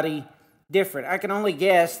somebody different. I can only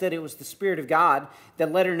guess that it was the Spirit of God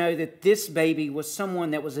that let her know that this baby was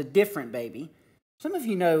someone that was a different baby. Some of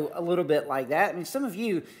you know a little bit like that. I mean, some of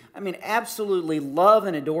you, absolutely love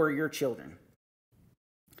and adore your children.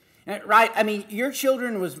 Right? I mean, your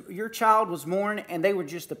child was born and they were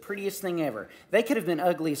just the prettiest thing ever. They could have been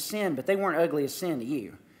ugly as sin, but they weren't ugly as sin to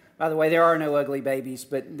you. By the way, there are no ugly babies,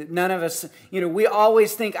 but none of us, we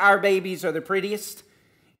always think our babies are the prettiest.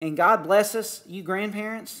 And God bless us, you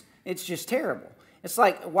grandparents, it's just terrible. It's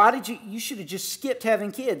like, you should have just skipped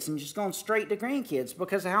having kids and just gone straight to grandkids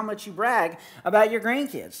because of how much you brag about your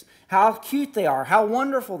grandkids. How cute they are, how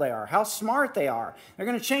wonderful they are, how smart they are. They're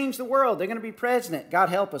going to change the world. They're going to be president. God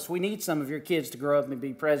help us. We need some of your kids to grow up and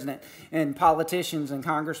be president and politicians and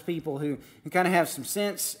congresspeople who kind of have some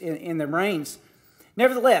sense in their brains.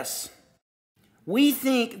 Nevertheless, we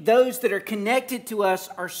think those that are connected to us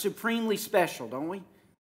are supremely special, don't we?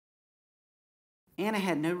 Anna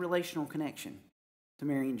had no relational connection to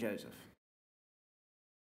Mary and Joseph.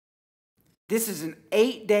 This is an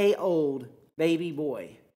 8-day-old baby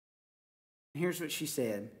boy. Here's what she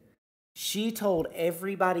said. She told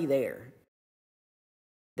everybody there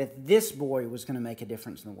that this boy was going to make a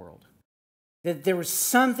difference in the world. That there was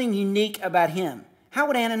something unique about him. How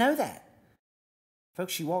would Anna know that?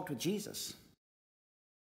 Folks, she walked with Jesus.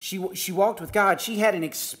 She walked with God. She had an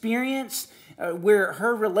experience where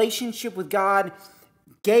her relationship with God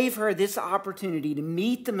gave her this opportunity to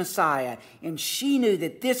meet the Messiah, and she knew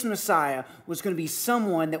that this Messiah was going to be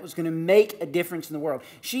someone that was going to make a difference in the world.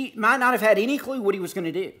 She might not have had any clue what he was going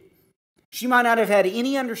to do. She might not have had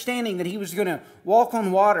any understanding that he was going to walk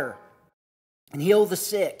on water and heal the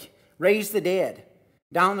sick, raise the dead,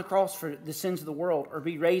 die on the cross for the sins of the world, or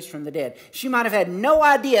be raised from the dead. She might have had no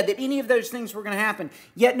idea that any of those things were going to happen.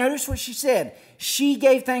 Yet notice what she said. She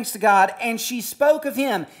gave thanks to God and she spoke of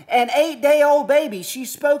him. An 8-day-old baby, she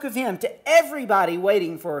spoke of him to everybody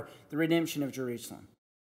waiting for the redemption of Jerusalem.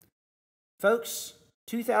 Folks,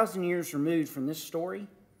 2,000 years removed from this story,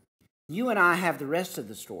 you and I have the rest of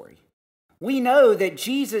the story. We know that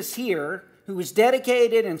Jesus here, who was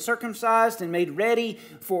dedicated and circumcised and made ready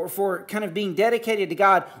for kind of being dedicated to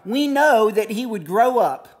God, we know that he would grow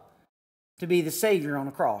up to be the Savior on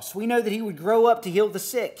a cross. We know that he would grow up to heal the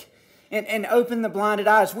sick and open the blinded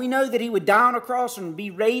eyes. We know that he would die on a cross and be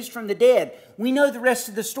raised from the dead. We know the rest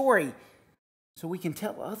of the story, so we can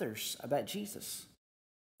tell others about Jesus.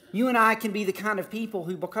 You and I can be the kind of people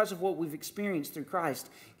who, because of what we've experienced through Christ,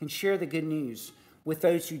 can share the good news with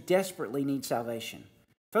those who desperately need salvation.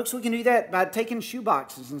 Folks, we can do that by taking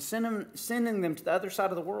shoeboxes and sending them to the other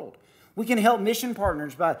side of the world. We can help mission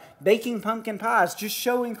partners by baking pumpkin pies, just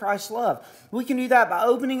showing Christ's love. We can do that by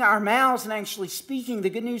opening our mouths and actually speaking the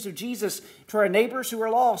good news of Jesus to our neighbors who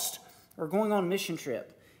are lost, or going on a mission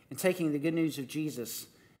trip and taking the good news of Jesus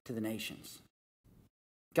to the nations.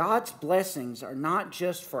 God's blessings are not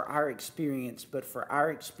just for our experience, but for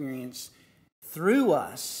our experience through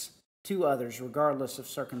us to others, regardless of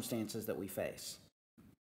circumstances that we face.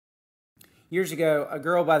 Years ago, a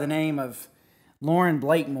girl by the name of Lauren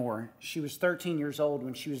Blakemore, she was 13 years old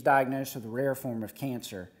when she was diagnosed with a rare form of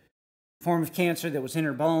cancer. A form of cancer that was in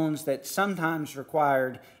her bones that sometimes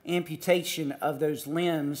required amputation of those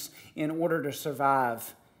limbs in order to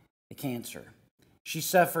survive the cancer. She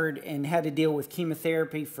suffered and had to deal with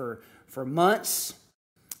chemotherapy for months.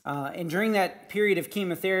 And during that period of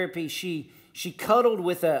chemotherapy, she cuddled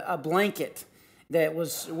with a blanket that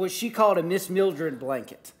was what she called a Miss Mildred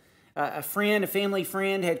blanket. A family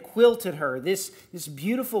friend, had quilted her this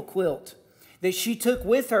beautiful quilt that she took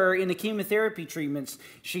with her in the chemotherapy treatments.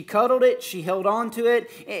 She cuddled it, she held on to it,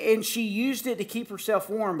 and she used it to keep herself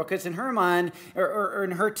warm because in her mind, or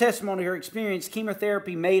in her testimony, her experience,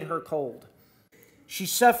 chemotherapy made her cold. She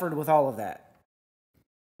suffered with all of that.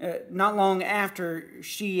 Not long after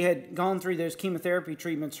she had gone through those chemotherapy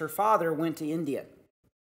treatments, her father went to India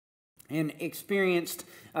and experienced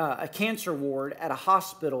a cancer ward at a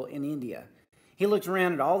hospital in India. He looked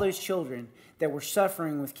around at all those children that were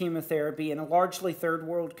suffering with chemotherapy in a largely third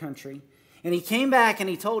world country, and he came back and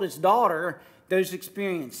he told his daughter those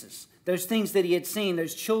experiences, those things that he had seen,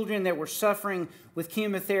 those children that were suffering with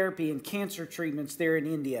chemotherapy and cancer treatments there in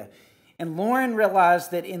India. And Lauren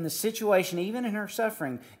realized that in the situation, even in her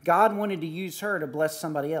suffering, God wanted to use her to bless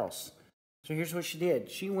somebody else. So here's what she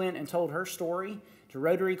did. She went and told her story to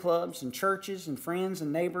Rotary clubs and churches and friends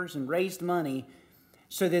and neighbors and raised money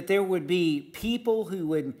so that there would be people who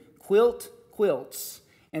would quilt quilts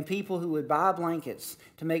and people who would buy blankets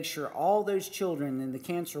to make sure all those children in the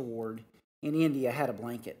cancer ward in India had a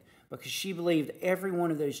blanket, because she believed every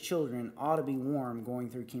one of those children ought to be warm going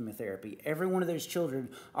through chemotherapy. Every one of those children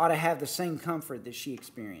ought to have the same comfort that she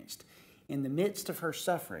experienced. In the midst of her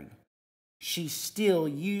suffering, she still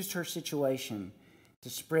used her situation to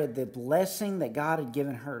spread the blessing that God had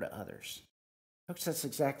given her to others. Folks, that's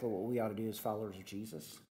exactly what we ought to do as followers of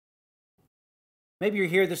Jesus. Maybe you're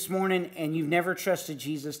here this morning and you've never trusted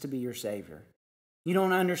Jesus to be your Savior. You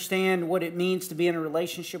don't understand what it means to be in a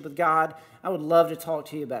relationship with God. I would love to talk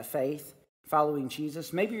to you about faith, following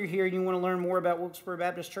Jesus. Maybe you're here and you want to learn more about Wilkesboro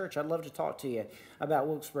Baptist Church. I'd love to talk to you about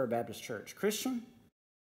Wilkesboro Baptist Church. Christian,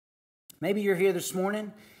 maybe you're here this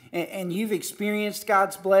morning and you've experienced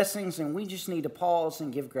God's blessings, and we just need to pause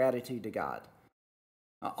and give gratitude to God.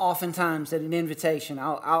 Oftentimes at an invitation,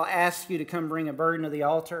 I'll ask you to come bring a burden to the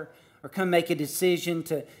altar, or come make a decision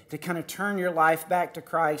to kind of turn your life back to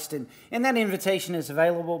Christ. And that invitation is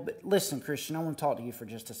available. But listen, Christian, I want to talk to you for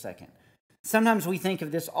just a second. Sometimes we think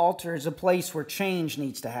of this altar as a place where change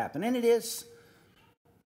needs to happen, and it is.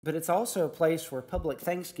 But it's also a place where public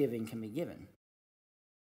thanksgiving can be given.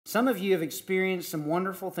 Some of you have experienced some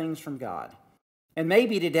wonderful things from God. And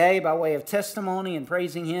maybe today, by way of testimony and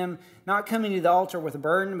praising Him, not coming to the altar with a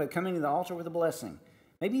burden, but coming to the altar with a blessing.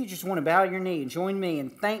 Maybe you just want to bow your knee and join me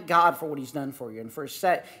and thank God for what He's done for you and for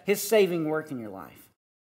His saving work in your life.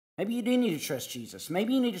 Maybe you do need to trust Jesus.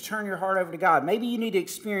 Maybe you need to turn your heart over to God. Maybe you need to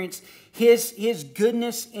experience His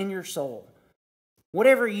goodness in your soul.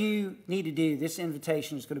 Whatever you need to do, this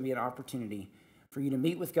invitation is going to be an opportunity for you to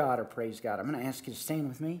meet with God or praise God. I'm going to ask you to stand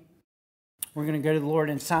with me. We're going to go to the Lord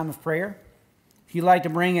in time of prayer. If you'd like to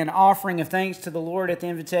bring an offering of thanks to the Lord at the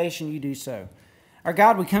invitation, you do so. Our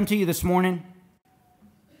God, we come to you this morning.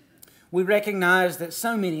 We recognize that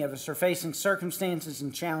so many of us are facing circumstances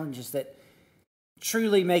and challenges that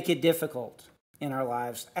truly make it difficult in our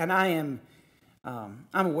lives. And I'm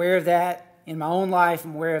aware of that in my own life.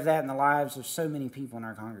 I'm aware of that in the lives of so many people in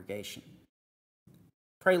our congregation.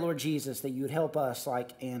 Pray, Lord Jesus, that you would help us,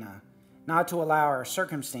 like Anna, not to allow our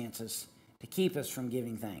circumstances to keep us from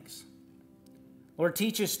giving thanks. Lord,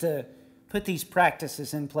 teach us to put these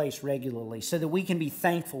practices in place regularly so that we can be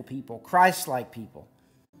thankful people, Christ-like people,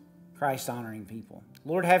 Christ-honoring people.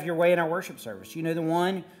 Lord, have your way in our worship service. You know the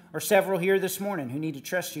one or several here this morning who need to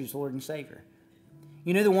trust you as Lord and Savior.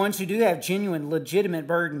 You know the ones who do have genuine, legitimate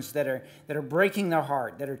burdens that are breaking their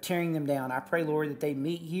heart, that are tearing them down. I pray, Lord, that they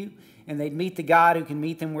meet you and they'd meet the God who can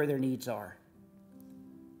meet them where their needs are.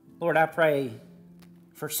 Lord, I pray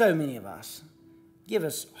for so many of us. Give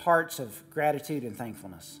us hearts of gratitude and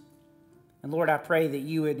thankfulness. And Lord, I pray that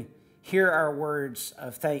you would hear our words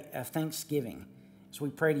of thanksgiving as we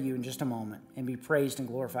pray to you in just a moment and be praised and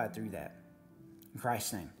glorified through that. In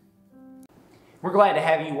Christ's name. We're glad to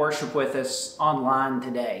have you worship with us online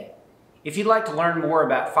today. If you'd like to learn more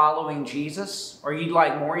about following Jesus, or you'd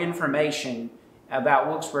like more information about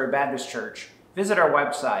Wilkesboro Baptist Church, visit our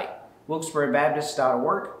website,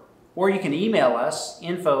 wilkesborobaptist.org, or you can email us,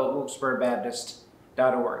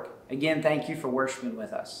 info@wilkesborobaptist.org. Again, thank you for worshiping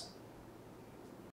with us.